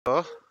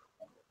Oh,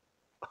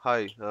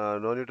 hi.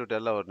 No need to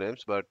tell our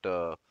names, but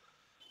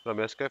from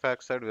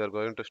SKFACTS side, we are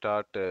going to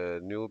start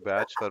a new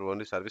batch for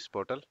only service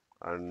portal,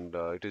 and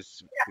it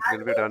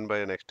will be done by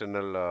an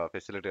external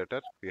facilitator.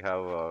 We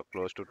have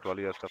close to 12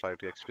 years of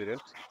IT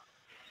experience.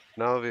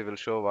 Now we will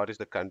show what is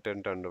the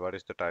content and what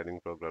is the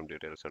training program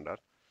details and all.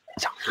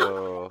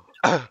 So,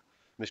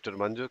 Mr.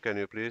 Manju, can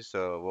you please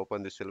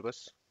open the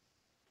syllabus?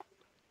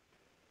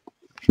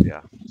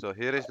 Yeah. So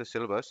here is the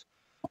syllabus.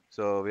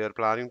 So we are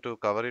planning to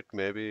cover it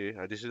maybe.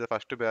 This is the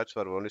first batch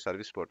for only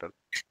service portal.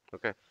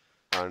 Okay,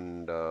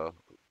 and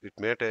it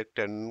may take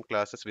 10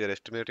 classes. We are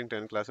estimating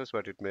 10 classes,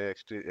 but it may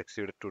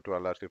exceed to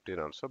 12 or 15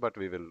 also, but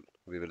we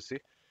will see.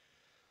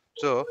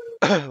 So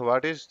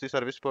what is the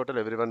service portal?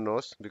 Everyone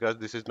knows, because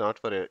this is not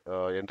for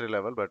a, entry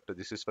level, but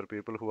this is for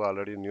people who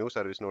already knew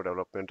ServiceNow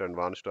development and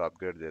wants to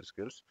upgrade their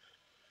skills.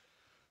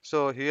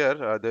 So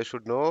here they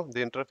should know the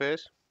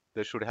interface.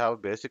 They should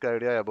have basic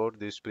idea about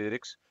these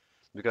prereqs,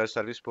 because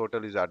service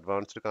portal is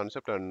advanced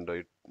concept, and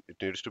it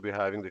needs to be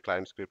having the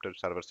client script and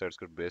server side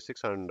script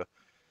basics and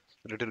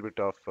little bit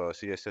of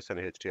CSS and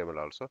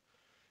HTML also.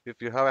 If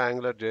you have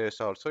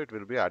AngularJS also, it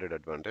will be added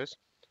advantage.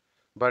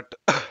 But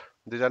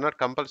these are not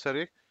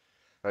compulsory.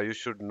 You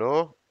should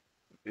know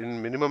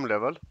in minimum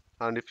level,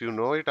 and if you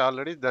know it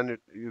already, then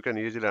you can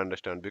easily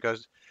understand,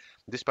 because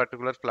this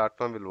particular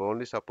platform will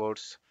only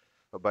supports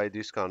by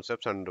these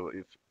concepts, and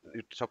if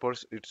it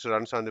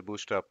runs on the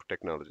Bootstrap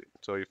technology.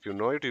 So if you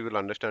know it, you will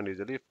understand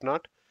easily. If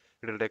not,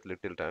 it will take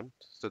little time.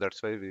 So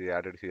that's why we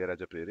added here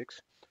as a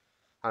prereqs.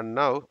 And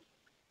now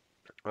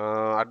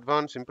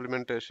advanced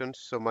implementations.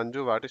 So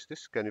Manju, what is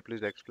this? Can you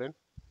please explain?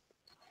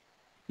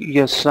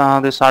 Yes,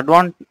 this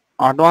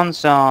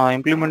advanced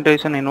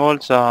implementation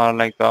involves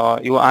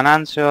you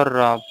enhance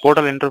your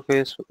portal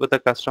interface with the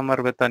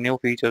customer with the new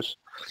features.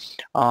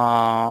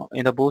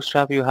 In the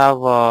Bootstrap, you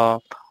have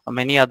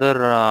many other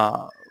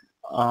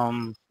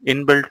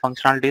inbuilt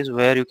functionalities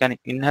where you can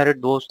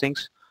inherit those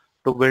things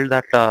to build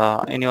that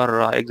in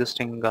your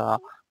existing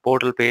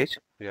portal page.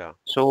 Yeah.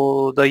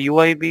 So the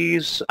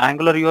UIBs,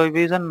 Angular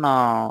UIBs,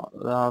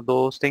 and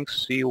those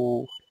things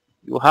you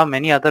have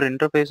many other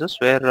interfaces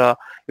where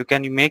you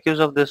can make use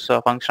of this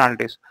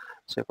functionalities.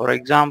 Say for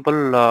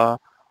example,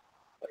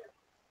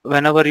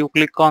 whenever you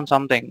click on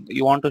something,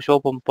 you want to show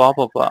a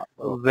pop-up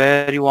Okay.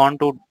 where you want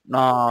to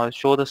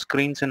show the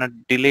screens in a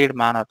delayed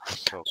manner.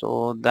 Okay.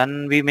 So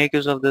then we make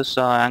use of this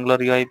Angular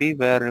UIB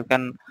where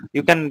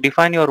you can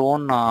define your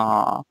own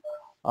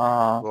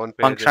One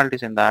page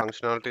functionalities in that.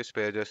 functionalities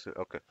pages.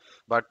 Okay.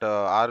 But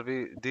are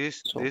we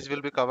So these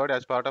will be covered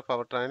as part of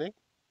our training,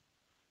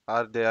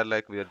 or they are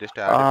like we are just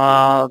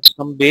added to?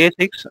 some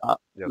basics,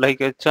 Yeah, okay.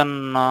 like it's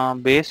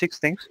an basics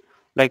things,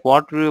 like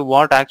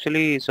what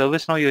actually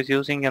ServiceNow is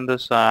using in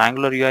this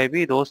Angular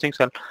UIB. Those things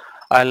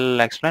I'll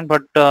explain.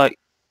 But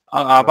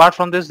Uh, apart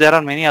from this, there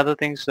are many other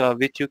things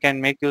which you can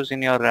make use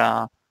in your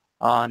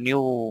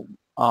new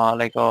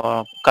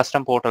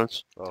custom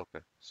portals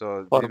okay.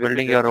 So for we will be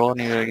building your just own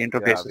yeah we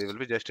interfaces.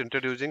 will be just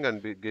introducing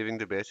and be giving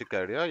the basic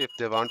idea. If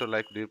they want to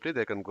like deeply,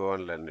 they can go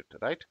and learn it.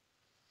 Right?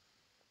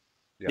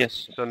 Yeah.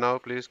 Yes. So now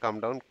please come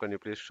down. Can you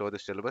please show the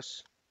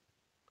syllabus?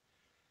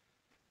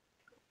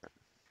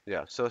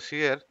 Yeah. So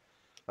here.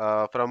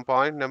 From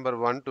point number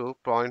 1 to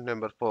point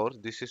number 4,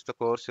 this is the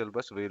core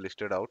syllabus we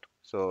listed out.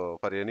 So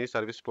for any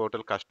service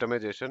portal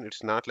customization,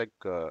 it's not like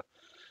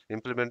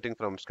implementing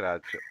from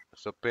scratch.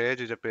 So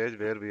page is a page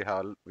where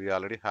we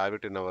already have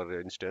it in our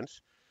instance.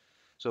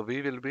 So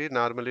we will be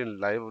normally in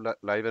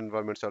live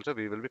environments also,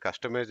 we will be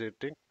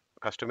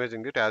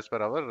customizing it as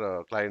per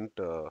our client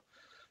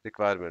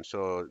requirements.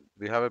 So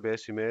we have a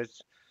base image.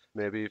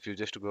 Maybe if you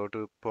just go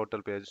to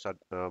portal page,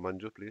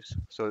 Manju, please.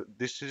 So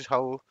this is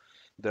how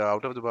the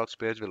out of the box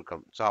page will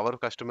come. So our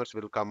customers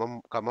will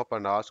come up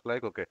and ask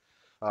like, okay,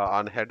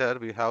 on header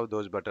we have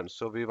those buttons.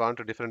 So we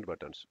want different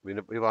buttons.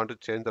 We want to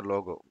change the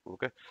logo.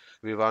 Okay,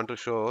 we want to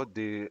show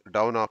the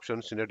down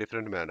options in a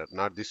different manner,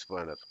 not this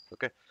manner.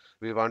 Okay,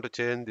 we want to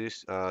change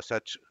this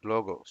such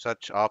logo,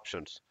 such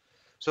options.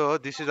 So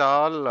this is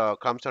all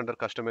comes under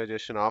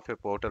customization of a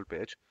portal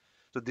page.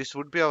 So this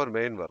would be our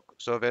main work.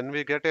 So when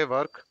we get a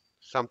work,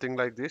 something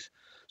like this,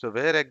 so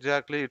where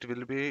exactly it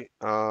will be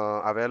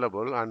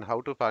available and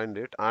how to find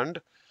it and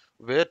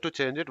where to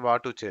change it,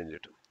 what to change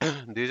it.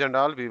 These and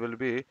all we will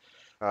be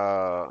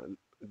uh,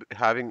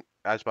 having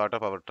as part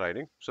of our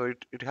training. So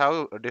it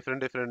have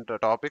different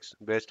topics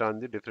based on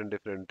the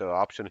different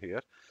option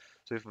here.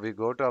 So if we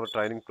go to our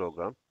training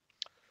program,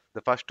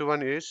 the first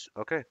one is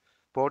okay,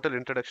 portal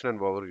introduction and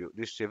overview.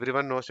 This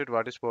everyone knows it.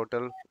 What is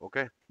portal?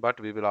 Okay, but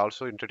we will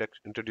also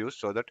introduce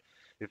so that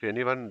if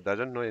anyone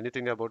doesn't know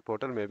anything about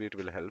portal, maybe it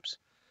will helps.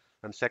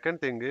 And second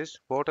thing is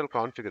portal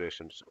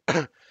configurations.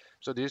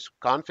 So these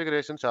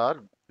configurations are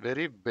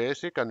very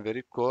basic and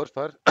very core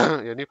for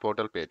any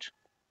portal page.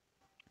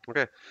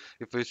 Okay,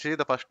 if we see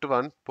the first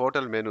one,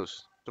 portal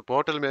menus. The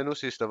portal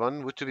menus is the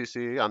one which we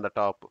see on the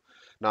top,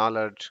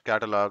 knowledge,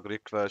 catalog,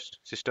 request,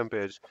 system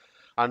page.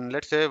 And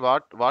let's say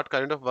what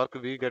kind of work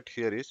we get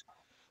here is,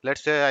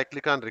 let's say I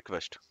click on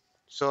request.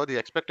 So the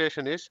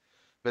expectation is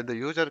when the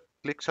user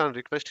clicks on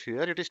request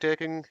here, it is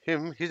taking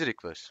him his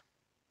request,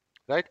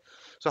 right?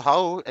 So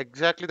how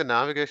exactly the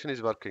navigation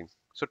is working?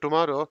 So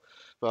tomorrow,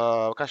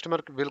 customer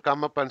will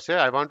come up and say,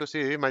 I want to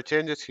see my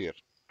changes here.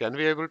 Can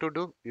we able to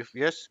do? If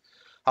yes,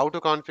 how to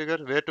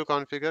configure, where to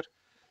configure?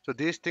 So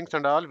these things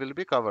and all will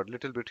be covered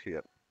little bit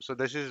here. So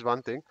this is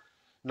one thing.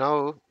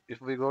 Now,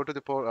 if we go to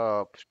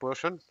the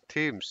portion,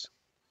 themes.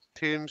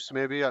 Themes,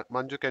 maybe,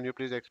 Manju, can you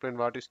please explain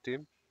what is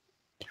theme?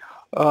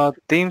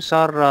 Themes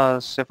are,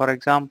 say for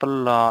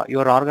example,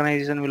 your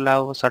organization will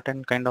have a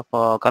certain kind of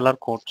color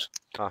codes,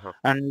 Uh-huh.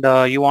 and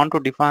you want to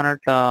define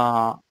it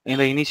in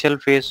the initial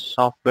phase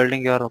of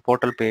building your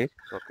portal page,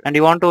 Okay. and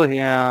you want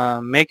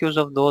to make use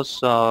of those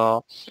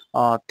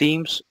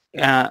themes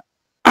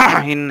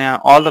in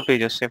all the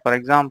pages. Say for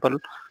example,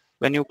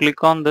 when you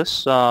click on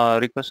this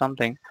request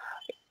something,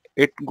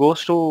 it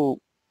goes to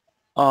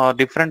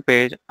different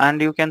page, and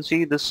you can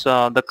see this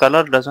the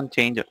color doesn't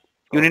change.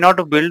 You need Okay. not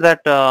to build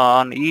that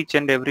on each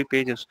and every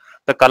pages,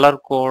 the color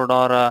code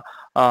or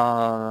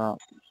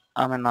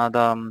I mean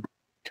uh,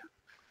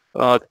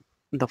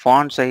 the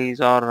font size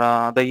or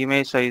the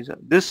image size.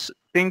 This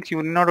things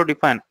you need not to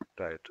define,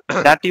 Right.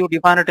 that you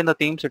define it in the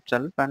themes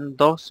itself, and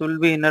those will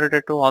be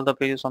inherited to all the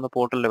pages on the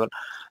portal level.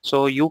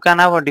 So you can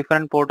have a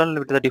different portal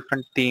with the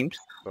different themes.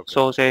 Okay.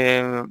 So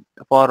say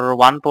for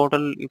one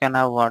portal you can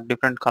have a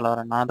different color,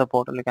 and another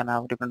portal you can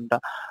have different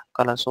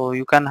color, so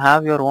you can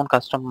have your own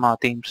custom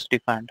themes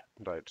defined.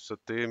 Right. So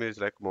theme is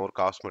like more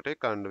cosmetic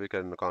and we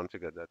can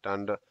configure that.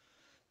 And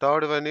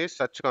third one is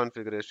search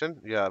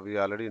configuration. Yeah, we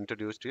already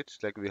introduced it. It's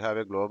like we have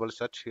a global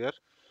search here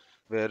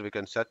where we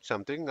can search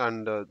something,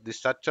 and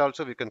this search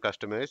also we can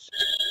customize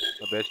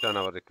based on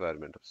our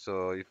requirement.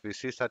 So if we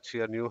see search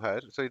here new hire,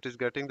 so it is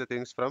getting the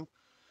things from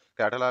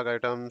catalog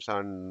items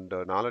and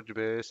knowledge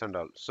base and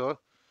all. So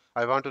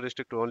I want to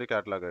restrict to only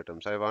catalog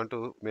items. I want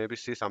to maybe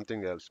see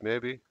something else.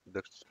 Maybe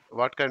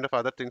what kind of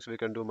other things we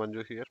can do,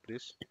 Manju, here,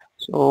 please?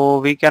 So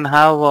we can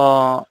have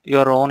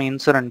your own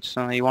incidents.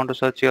 You want to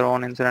search your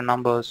own incident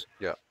numbers,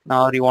 Yeah,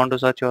 or you want to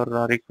search your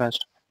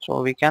request.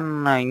 So we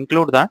can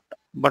include that,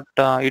 but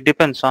it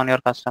depends on your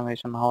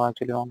customization how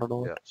actually you want to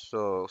do yeah. it.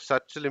 So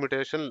such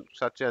limitation,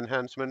 such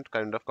enhancement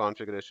kind of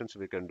configurations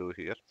we can do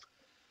here.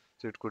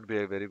 So it could be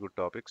a very good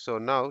topic. So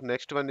now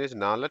next one is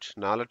knowledge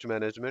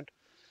management.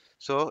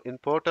 So in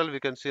portal we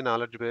can see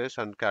knowledge base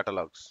and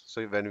catalogs.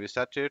 So when we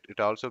search it, it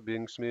also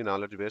brings me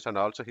knowledge base, and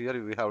also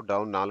here we have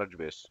down knowledge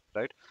base,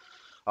 right?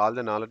 All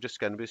the knowledges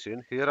can be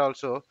seen. Here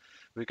also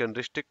we can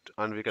restrict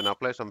and we can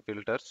apply some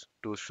filters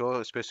to show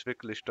a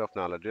specific list of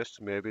knowledges,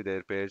 maybe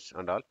their page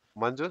and all.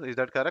 Manju, is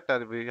that correct,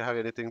 or we have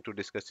anything to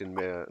discuss in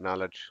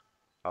knowledge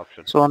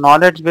option? So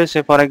knowledge base,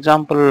 say for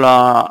example,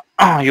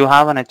 you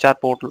have an HR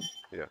portal.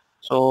 Yeah,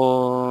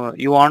 So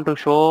you want to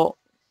show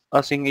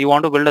you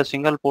want to build a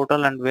single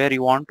portal, and where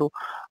you want to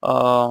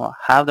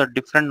have the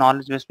different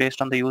knowledge base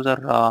based on the user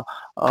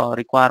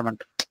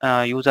requirement,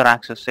 user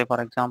access. Say for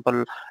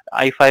example,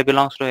 if I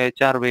belongs to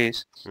HR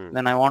base, hmm.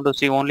 then I want to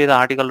see only the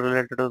article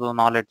related to the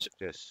knowledge,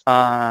 Yes,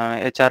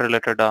 HR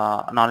related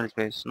knowledge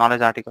base,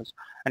 knowledge articles.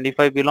 And if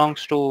I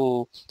belongs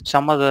to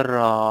some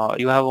other,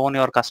 you have own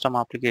your custom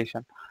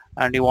application,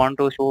 and you want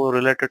to show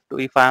related to,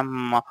 if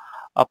I'm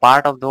a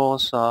part of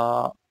those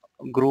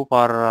group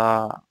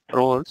or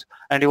roles,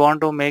 and you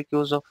want to make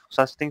use of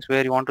such things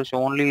where you want to show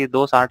only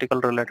those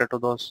articles related to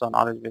those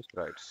knowledge base.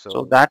 right. So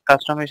So that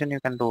customization you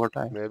can do it,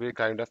 right? maybe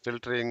kind of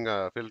filtering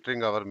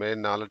our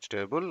main knowledge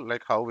table,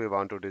 like how we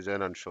want to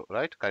design and show,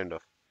 right? Kind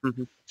of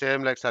Hmm.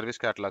 same like service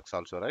catalogs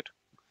also, right?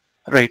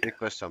 Right.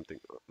 Request something,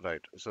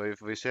 right? So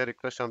if we say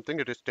request something,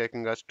 it is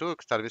taking us to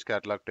service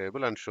catalog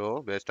table and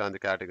show based on the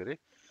category.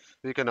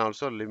 We can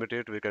also limit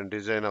it. We can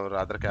design our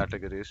other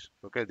categories.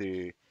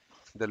 Okay,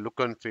 the look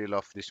and feel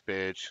of this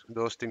page,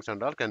 those things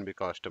and all can be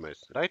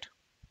customized, right?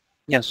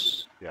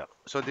 Yes. Yeah.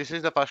 So this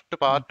is the first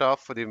part of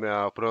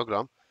the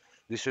program.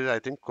 This is, I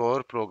think,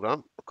 core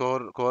program,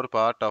 core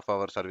part of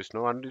our service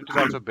now, and it is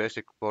also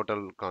basic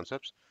portal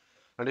concepts.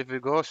 And if we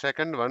go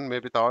second one,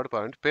 maybe third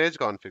point, page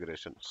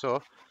configuration.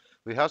 So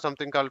we have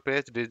something called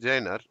page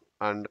designer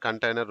and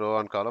container row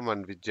and column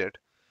and widget.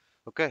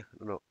 Okay,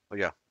 no,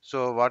 yeah.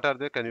 So what are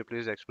they? Can you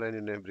please explain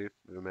in a brief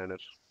manner?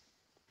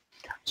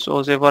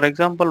 So say for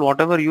example,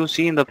 whatever you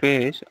see in the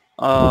page,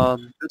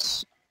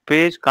 this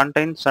page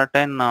contains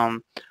certain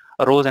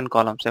rows and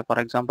columns. Say for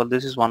example,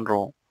 this is one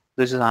row,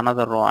 this is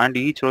another row, and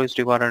each row is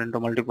divided into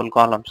multiple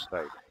columns.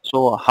 Right.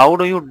 So how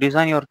do you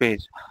design your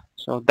page?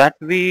 So that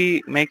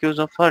we make use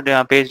of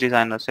a page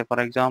designer. Say for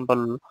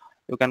example,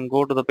 you can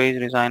go to the page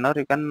designer.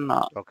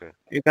 Okay.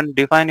 You can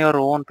define your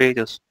own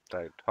pages,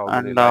 Right. How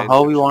many and lines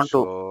how it you should want to,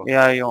 show?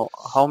 yeah,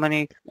 how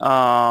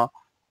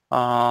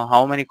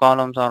many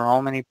columns or how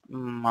many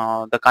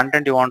the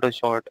content you want to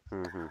show it.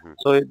 Hmm.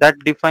 So that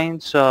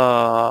defines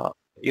your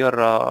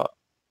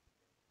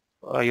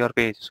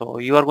page. So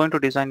you are going to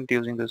design it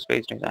using this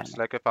page It's designer,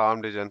 like a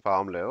farm design,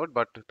 farm layout,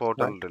 but right?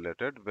 portal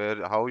related,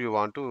 where how you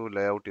want to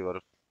lay out your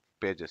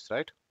pages,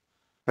 right?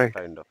 Right.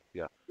 Kind of,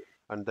 yeah.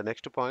 And the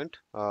next point,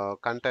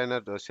 container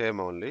the same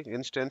only.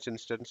 Instance,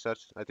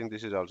 I think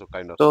this is also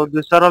kind of So same.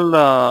 these are all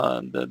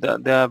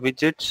the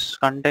widgets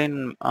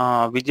contain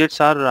widgets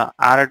are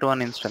added to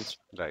an instance.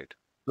 Right.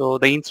 So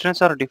the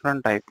instance are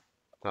different type.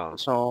 Ah,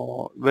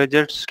 So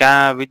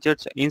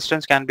widgets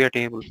instance can be a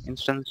table.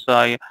 Instance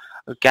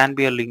can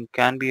be a link,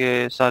 can be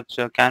a search,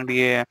 can be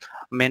a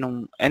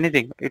menu,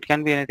 anything. It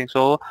can be anything.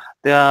 So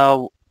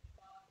the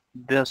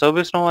the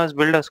ServiceNow has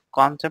built a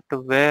concept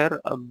where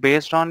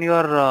based on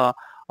your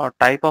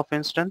type of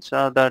instance,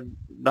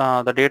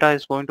 the data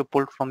is going to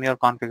pull from your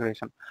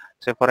configuration.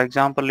 Say for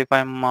example, if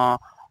I'm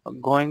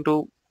going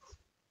to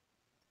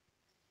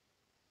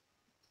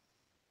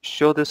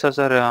show this as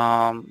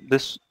a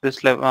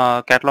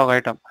catalog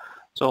item,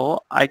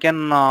 so I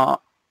can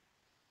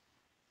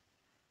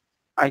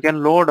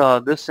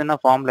load this in a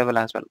form level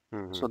as well. So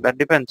mm-hmm. that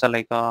depends,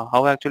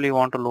 how actually you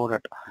want to load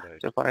it.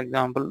 Right. So for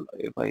example,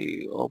 if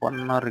I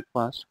open a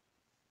request,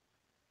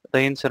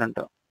 the incident.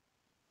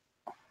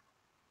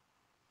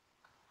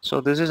 So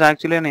this is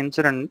actually an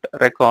incident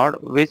record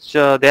which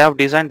they have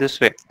designed this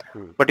way.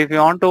 Hmm. But if you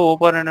want to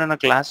open it in a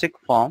classic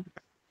form,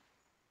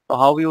 so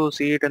how you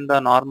see it in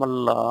the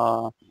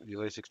normal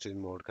UI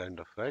 16 mode kind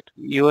of, right?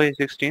 UI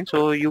 16,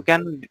 so you See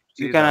can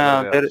the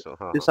other way there also.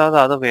 Uh-huh. these are the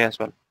other way as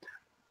well.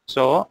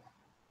 So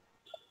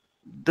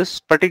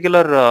this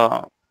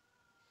particular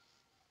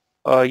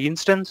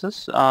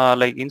instances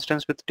like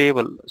instance with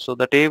table. So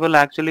the table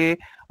actually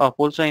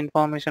pulls the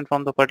information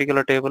from the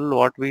particular table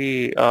what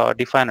we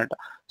define it.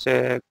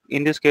 Say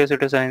in this case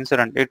it is an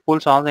incident. It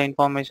pulls all the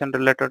information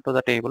related to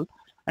the table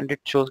and it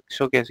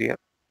showcase here.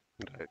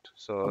 Right.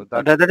 So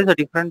that That is a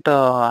different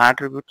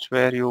attributes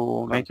where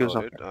you make use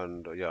control of it, it.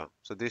 and yeah.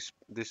 So this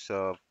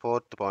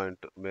fourth point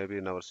maybe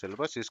in our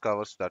syllabus is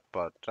covers that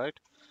part, right?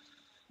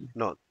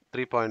 No,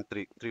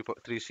 3.3,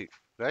 3.3C,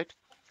 right?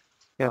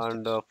 Yes,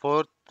 And yes.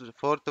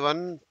 fourth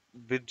one,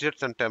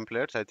 widgets and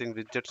templates. I think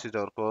widgets is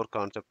our core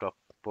concept of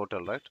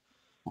portal, right?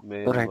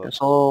 Main Right. work.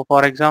 So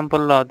for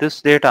example,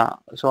 this data.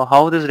 So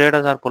how these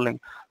data are pulling.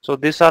 So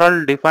these are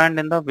all defined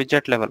in the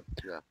widget level.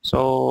 Yeah.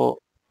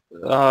 So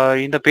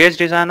in the page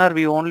designer,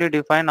 we only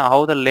define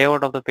how the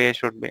layout of the page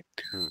should be.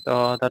 Hmm.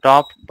 The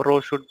top row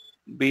should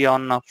be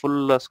on a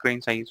full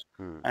screen size,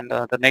 Hmm. and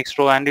the next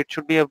row, and it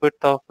should be a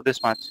width of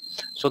this much.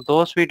 So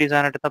those we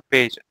design it in the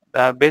page.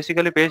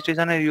 Basically, page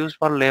designer is used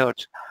for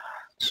layouts.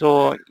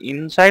 So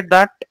inside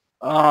that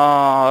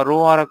row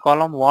or a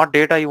column, what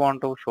data you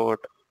want to show it,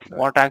 Right.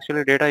 what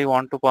actually data you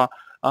want to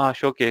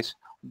showcase,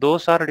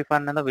 those are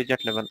defined in the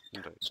widget level.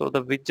 Right. So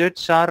the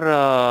widgets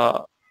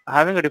are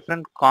having a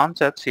different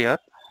concepts here.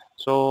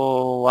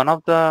 So one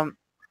of the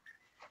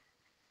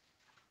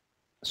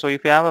so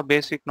if you have a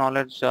basic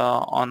knowledge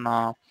on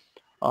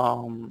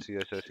um,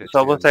 CSS,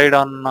 server HTML, side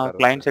on server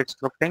client side side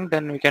scripting,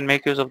 then we can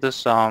make use of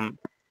this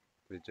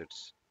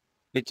widgets.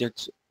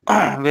 widgets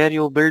Yeah. where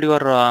you build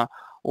your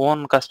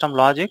own custom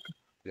logic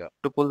Yeah.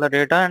 to pull the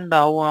data and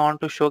how I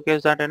want to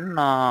showcase that in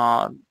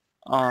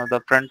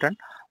the front end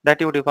that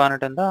you define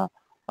it in the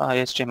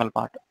HTML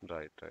part.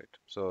 Right. Right.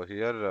 So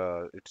here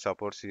it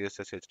supports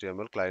CSS,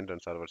 HTML, client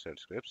and server side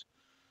scripts.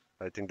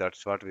 I think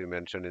that's what we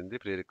mentioned in the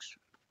prereqs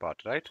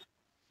part, right?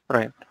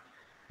 Right.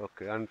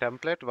 Okay. And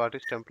template, what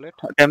is template?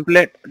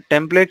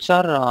 Templates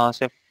are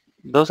say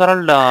those are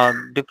all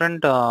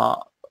different uh,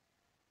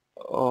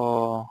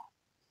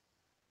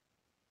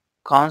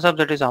 concept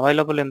that is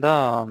available in the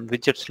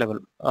widgets level.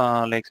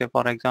 Like say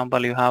for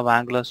example, you have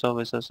Angular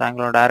services,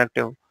 Angular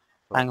directive,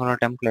 Okay. Angular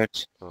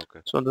templates.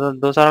 Okay. So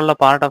those are all a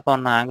part of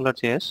an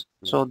AngularJS.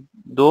 Hmm. So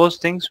those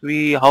things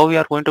how we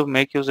are going to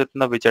make use it in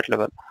the widget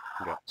level.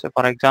 Yeah. So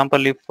for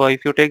example, if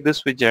you take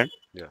this widget,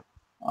 Yeah.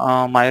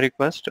 my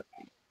request,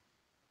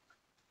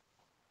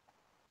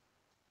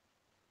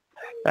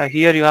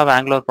 here you have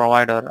Angular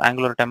provider,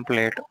 Angular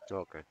template.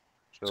 Okay.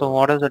 So So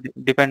what is the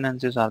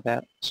dependencies are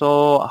there?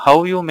 So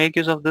how you make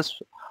use of this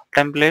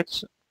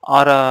templates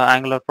or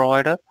Angular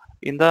provider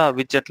in the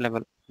widget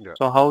level. yeah.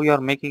 So how you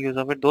are making use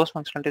of it, those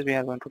functionalities we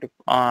are going to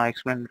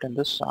explain it in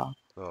this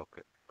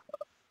Okay.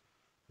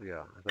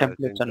 Yeah. So I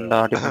templates think and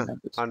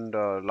dependencies. and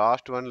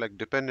last one like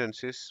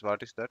dependencies.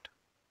 What is that?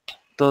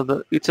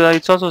 So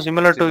it's also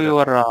similar to Similar.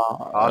 your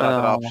All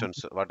other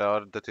options. What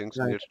are the things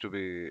right. needs to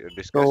be So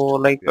discussed?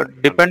 like Yeah.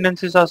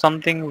 dependencies are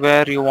something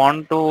where you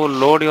want to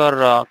load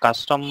your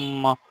custom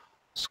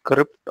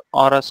script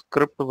or a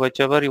script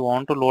whichever you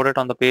want to load it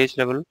on the page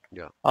level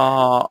Yeah.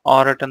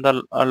 or it in the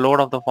load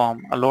of the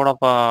form, a load of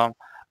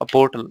a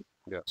portal.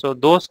 Yeah. So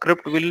those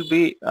script will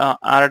be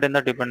added in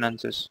the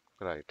dependencies.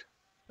 Right.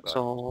 Got it.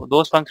 So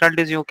those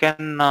functionalities you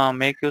can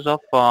make use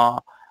of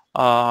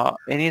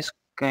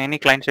any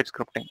client side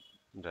scripting.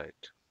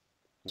 Right.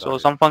 So Got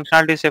it. some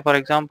functionalities, say for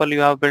example, you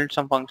have built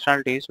some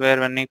functionalities where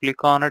when you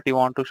click on it, you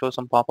want to show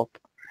some pop-up.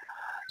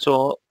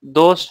 So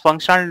those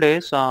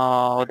functionalities,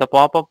 the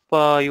pop-up,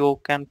 you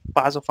can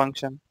pass a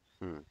function.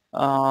 Hmm.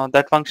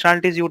 That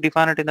functionalities you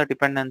define it in the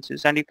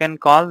dependencies, and you can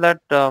call that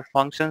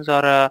functions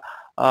or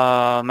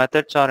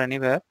methods or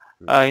anywhere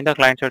Hmm. in the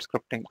client-side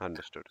scripting.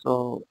 Understood.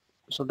 So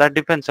So that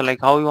depends, like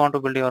how you want to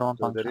build your own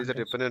So there is a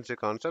functionalities. dependency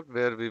concept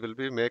where we will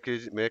be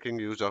making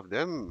use of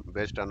them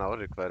based on our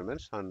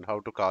requirements and how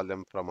to call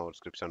them from our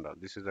scripts and all.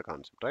 This is the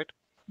concept, right?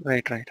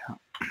 Right, right.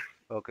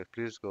 Okay,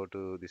 please go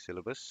to the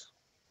syllabus.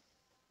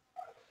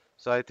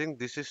 So I think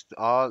this is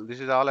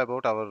all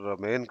about our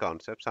main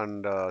concepts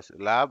and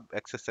lab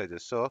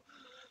exercises. So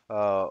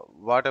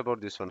what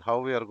about this one? How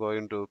we are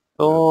going to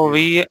So give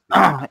we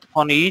yeah,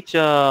 on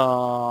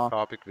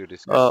topic we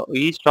discuss?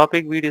 each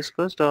topic we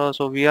discussed,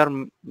 so we are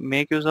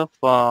make use of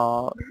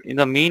in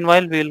the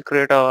meanwhile we'll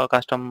create a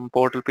custom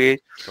portal page,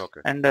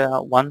 Okay. and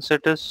once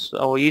it is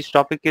each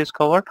topic is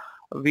covered,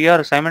 we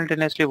are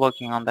simultaneously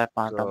working on that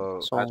part. So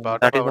as So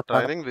part that of is our the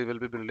part. training, we will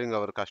be building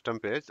our custom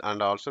page,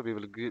 and also we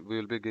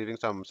will be giving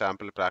some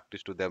sample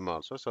practice to them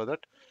also, so that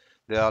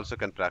they also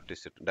can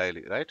practice it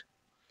daily, right?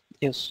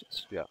 Yes,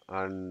 yes. Yeah,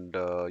 and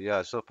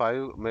yeah, so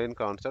five main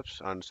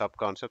concepts and sub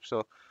concepts.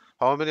 So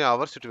how many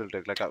hours it will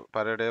take? Like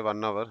per day,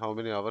 1 hour. How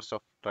many hours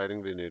of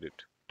training we need it?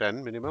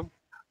 10 minimum?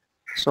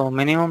 So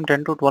minimum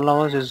 10 to 12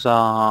 hours is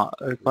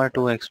required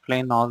to Required.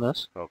 explain all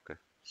this. Okay.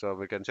 So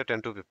we can say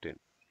 10 to 15.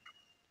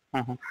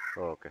 Mhm.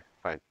 Okay,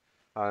 fine.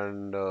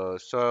 And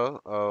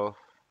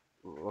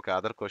okay,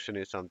 other question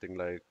is something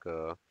like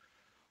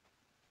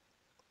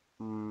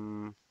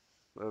mm,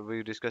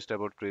 we discussed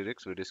about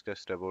prereqs, we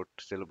discussed about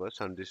syllabus,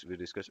 and this we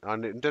discussed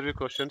and interview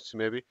questions.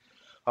 Maybe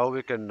how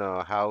we can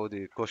have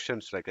the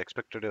questions like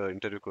expected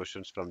interview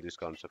questions from these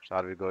concepts.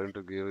 Are we going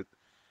to give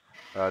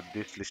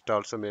this list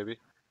also? Maybe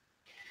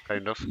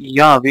kind of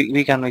Yeah,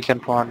 we can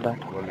forward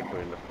that. only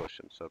kind of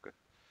questions. Okay,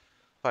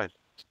 fine.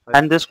 I,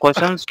 And these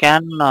questions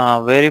can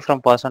vary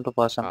from person to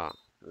person.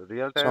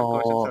 real-time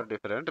questions So are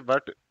different,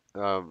 but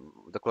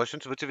the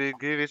questions which we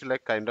give is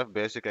like kind of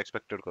basic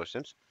expected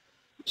questions.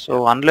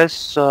 so Yeah,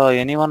 unless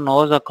anyone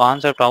knows the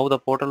concept how the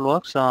portal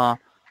works,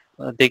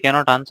 they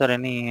cannot answer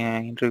any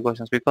interview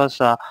questions, because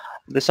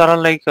these are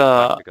all like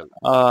practical.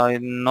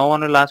 no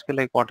one will ask you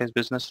like what is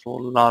business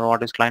rule or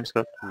what is client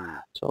script. Hmm.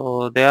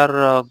 So they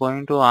are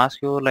going to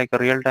ask you like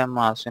real time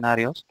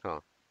scenarios. Huh.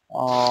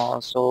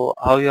 So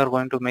how you are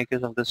going to make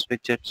use of this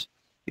widgets?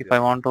 If Yeah. I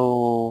want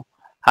to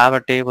have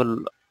a table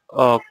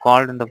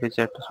called in the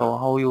widget, so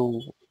how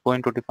you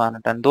going to define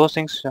it? And those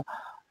things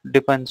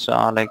depends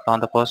like on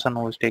the person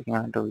who is taking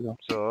an interview.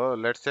 So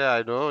let's say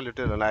I know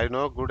little, I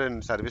know good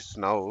in service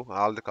now,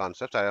 all the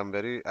concepts. I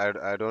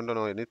don't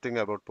know anything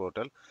about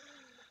portal.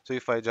 So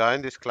if I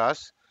join this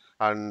class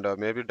and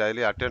maybe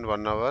daily attend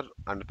 1 hour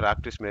and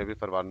practice maybe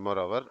for 1 more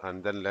hour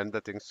and then learn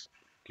the things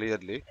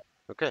clearly,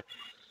 okay,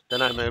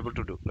 then I'm able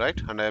to do, right?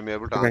 And I am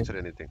able to Right. answer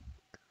anything.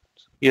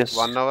 Yes.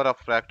 1 hour of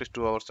practice,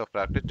 2 hours of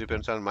practice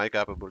depends on my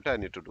capability. I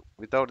need to do.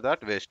 Without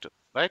that, waste,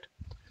 right?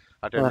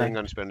 Right. Attending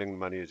and spending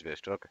money is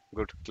waste. Okay,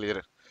 good,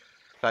 clear.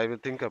 So I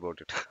will think about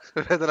it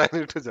whether I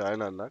need to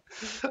join or not.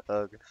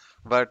 Okay.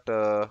 But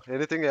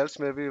anything else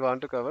maybe you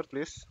want to cover,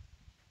 please?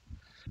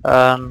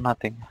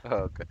 Nothing.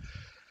 Okay.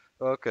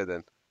 Okay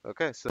then.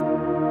 Okay. So